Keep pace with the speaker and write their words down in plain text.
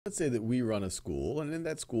Let's say that we run a school, and in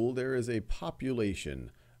that school there is a population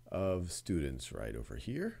of students right over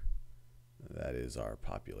here. That is our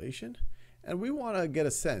population. And we want to get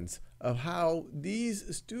a sense of how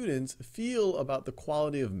these students feel about the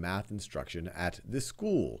quality of math instruction at this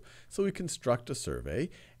school. So we construct a survey,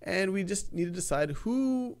 and we just need to decide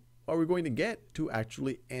who are we going to get to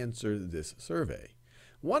actually answer this survey.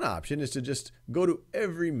 One option is to just go to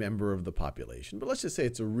every member of the population, but let's just say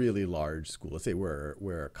it's a really large school. Let's say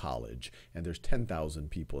we're a college and there's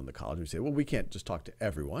 10,000 people in the college. We say, well, we can't just talk to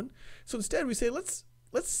everyone. So instead we say, let's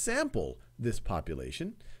sample this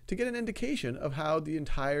population to get an indication of how the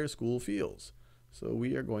entire school feels. So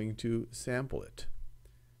we are going to sample it.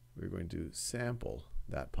 We're going to sample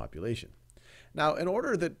that population. Now, in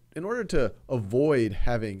order to avoid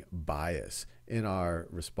having bias in our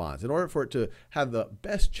response, in order for it to have the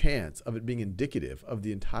best chance of it being indicative of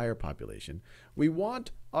the entire population, we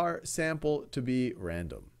want our sample to be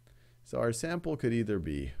random. So our sample could either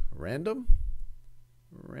be random,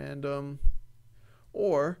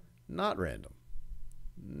 or not random,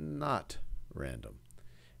 not random.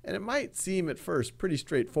 And it might seem at first pretty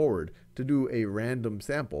straightforward to do a random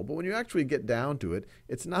sample, but when you actually get down to it,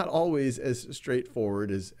 it's not always as straightforward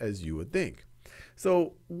as you would think.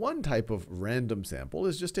 So one type of random sample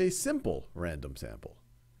is just a simple random sample.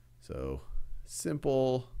 So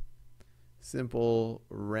simple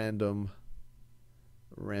random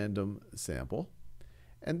sample.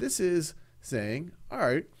 And this is saying, all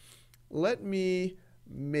right, let me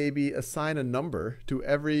maybe assign a number to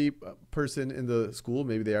every person in the school.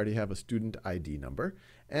 Maybe they already have a student ID number.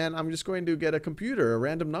 And I'm just going to get a computer, a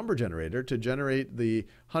random number generator, to generate the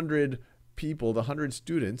 100 people, the 100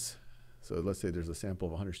 students. So let's say there's a sample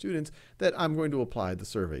of 100 students that I'm going to apply the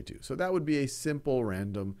survey to. So that would be a simple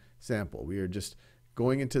random sample. We are just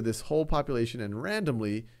going into this whole population and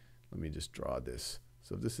randomly, let me just draw this.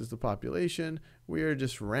 So if this is the population, we are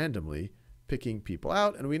just randomly picking people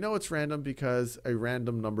out, and we know it's random because a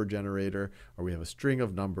random number generator, or we have a string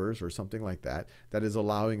of numbers or something like that, that is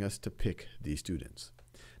allowing us to pick these students.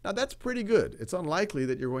 Now that's pretty good. It's unlikely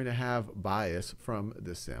that you're going to have bias from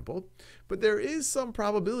this sample, but there is some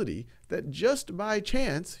probability that just by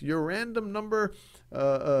chance your random number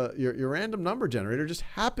generator just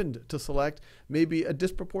happened to select maybe a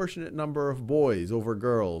disproportionate number of boys over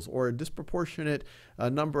girls, or a disproportionate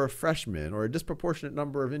number of freshmen, or a disproportionate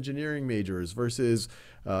number of engineering majors versus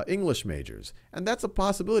English majors. And that's a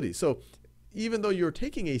possibility. So even though you're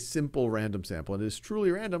taking a simple random sample and it is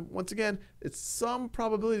truly random, once again, it's some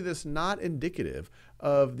probability that's not indicative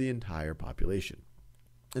of the entire population.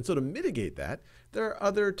 And so to mitigate that, there are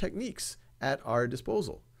other techniques at our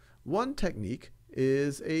disposal. One technique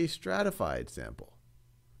is a stratified sample.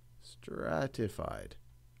 Stratified.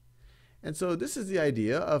 And so this is the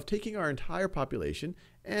idea of taking our entire population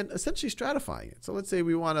and essentially stratifying it. So let's say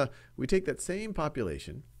we take that same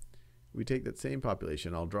population.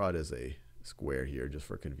 I'll draw it as a square here just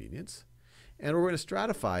for convenience. And we're going to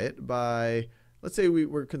stratify it by, let's say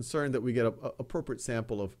we're concerned that we get an appropriate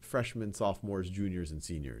sample of freshmen, sophomores, juniors, and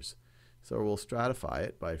seniors. So we'll stratify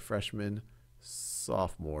it by freshmen,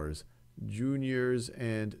 sophomores, juniors,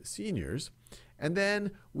 and seniors. And then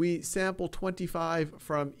we sample 25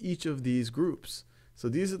 from each of these groups. So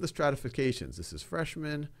these are the stratifications. This is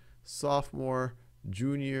freshmen, sophomore,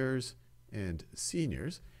 juniors, and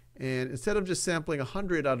seniors. And instead of just sampling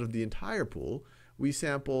 100 out of the entire pool, we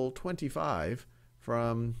sample 25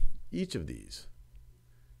 from each of these.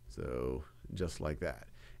 So just like that.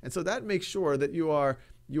 And so that makes sure that you are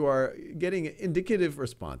getting indicative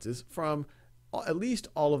responses from at least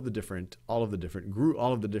all of the different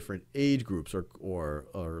age groups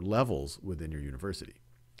or levels within your university.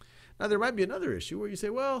 Now there might be another issue where you say,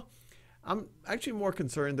 well, I'm actually more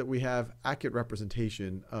concerned that we have accurate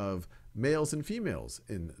representation of males and females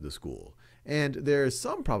in the school. And there's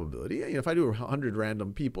some probability, if I do 100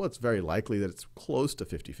 random people, it's very likely that it's close to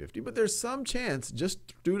 50-50, but there's some chance, just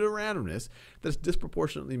due to randomness, that it's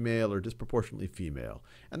disproportionately male or disproportionately female.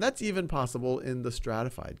 And that's even possible in the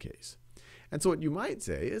stratified case. And so what you might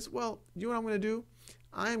say is, well, you know what I'm going to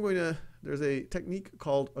do? There's a technique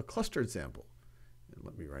called a clustered sample. And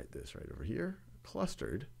let me write this right over here,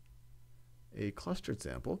 a clustered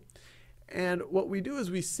sample. And what we do is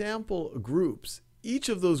we sample groups. Each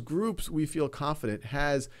of those groups we feel confident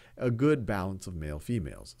has a good balance of male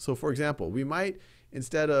females. So for example, we might,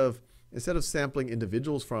 instead of sampling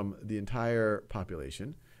individuals from the entire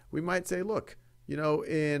population, we might say, look,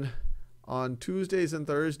 on Tuesdays and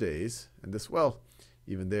Thursdays, and this, well,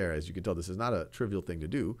 even there, as you can tell, this is not a trivial thing to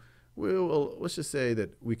do. Let's just say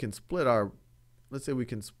that we can split our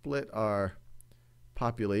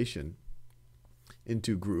population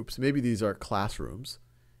into groups. Maybe these are classrooms.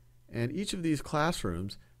 And each of these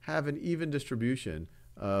classrooms have an even distribution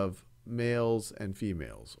of males and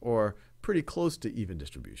females, or pretty close to even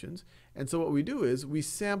distributions. And so what we do is we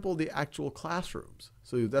sample the actual classrooms.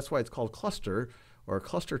 So that's why it's called cluster, or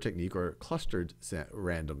cluster technique, or clustered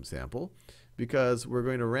random sample, because we're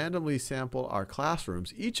going to randomly sample our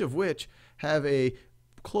classrooms, each of which have a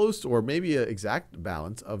close or maybe an exact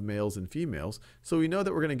balance of males and females. So we know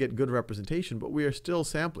that we're going to get good representation, but we are still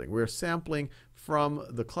sampling. We're sampling from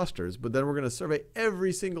the clusters, but then we're going to survey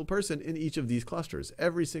every single person in each of these clusters,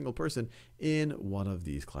 every single person in one of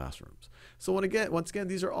these classrooms. So once again,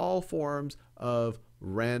 these are all forms of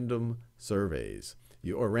random surveys.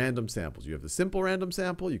 Or random samples. You have the simple random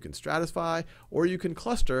sample, you can stratify, or you can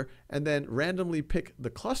cluster and then randomly pick the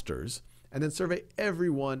clusters and then survey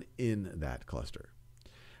everyone in that cluster.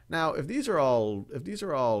 Now, if these are all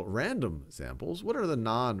random samples, what are the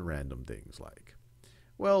non-random things like?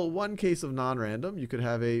 Well, one case of non-random, you could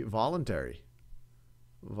have a voluntary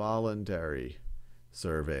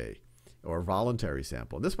survey or voluntary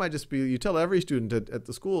sample. This might just be, you tell every student at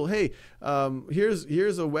the school, hey,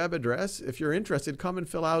 here's a web address. If you're interested, come and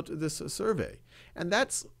fill out this survey. And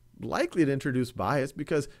that's likely to introduce bias,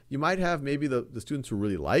 because you might have maybe the students who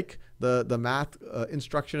really like the math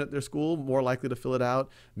instruction at their school more likely to fill it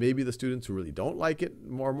out. Maybe the students who really don't like it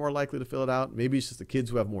more likely to fill it out. Maybe it's just the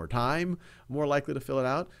kids who have more time more likely to fill it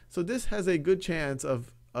out. So this has a good chance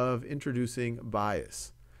of introducing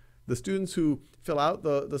bias. The students who fill out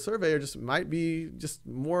the survey might be just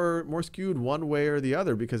more skewed one way or the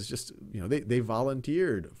other, because just they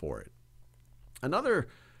volunteered for it. Another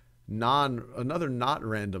not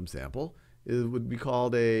random sample would be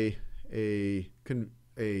called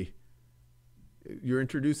you're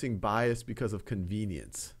introducing bias because of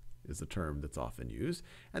convenience, is the term that's often used.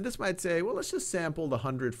 And this might say, well, let's just sample the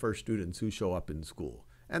 100 first students who show up in school.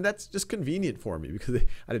 And that's just convenient for me, because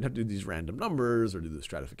I didn't have to do these random numbers or do the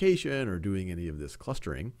stratification or doing any of this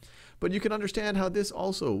clustering. But you can understand how this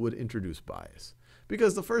also would introduce bias.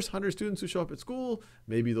 Because the first 100 students who show up at school,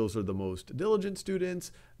 maybe those are the most diligent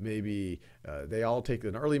students. Maybe they all take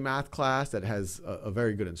an early math class that has a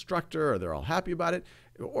very good instructor, or they're all happy about it.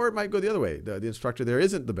 Or it might go the other way. The instructor there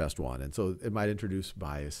isn't the best one, and so it might introduce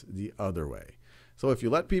bias the other way. So if you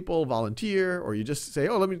let people volunteer, or you just say,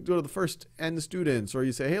 oh, let me go to the first N students, or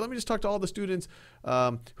you say, hey, let me just talk to all the students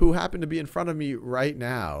who happen to be in front of me right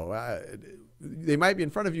now. They might be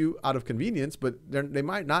in front of you out of convenience, but they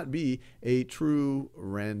might not be a true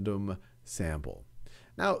random sample.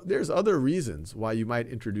 Now, there's other reasons why you might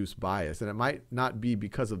introduce bias, and it might not be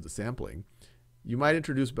because of the sampling. You might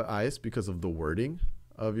introduce bias because of the wording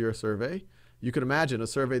of your survey. You can imagine a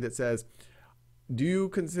survey that says, do you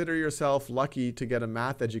consider yourself lucky to get a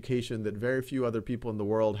math education that very few other people in the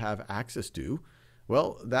world have access to?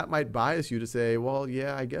 Well, that might bias you to say, well,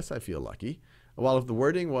 yeah, I guess I feel lucky. While if the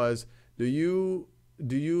wording was, do you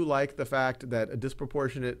like the fact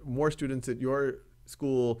that more students at your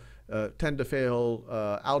school tend to fail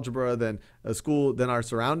algebra than our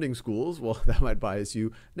surrounding schools? Well, that might bias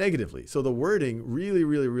you negatively. So the wording really,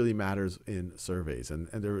 really, really matters in surveys, and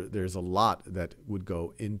there's a lot that would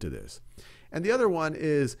go into this. And the other one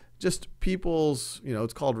is just people's,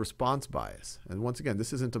 it's called response bias. And once again,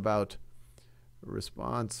 this isn't about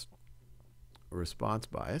response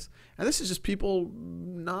bias. And this is just people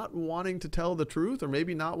not wanting to tell the truth, or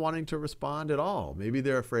maybe not wanting to respond at all. Maybe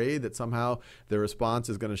they're afraid that somehow their response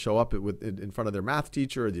is going to show up in front of their math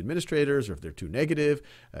teacher or the administrators, or if they're too negative,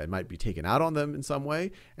 it might be taken out on them in some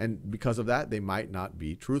way. And because of that, they might not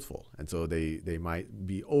be truthful. And so they might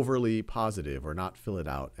be overly positive or not fill it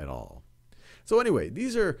out at all. So anyway,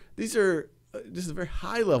 this is a very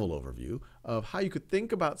high-level overview of how you could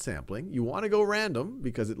think about sampling. You want to go random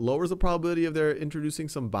because it lowers the probability of their introducing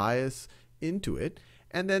some bias into it.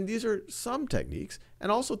 And then these are some techniques.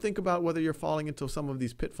 And also think about whether you're falling into some of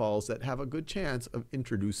these pitfalls that have a good chance of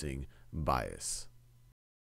introducing bias.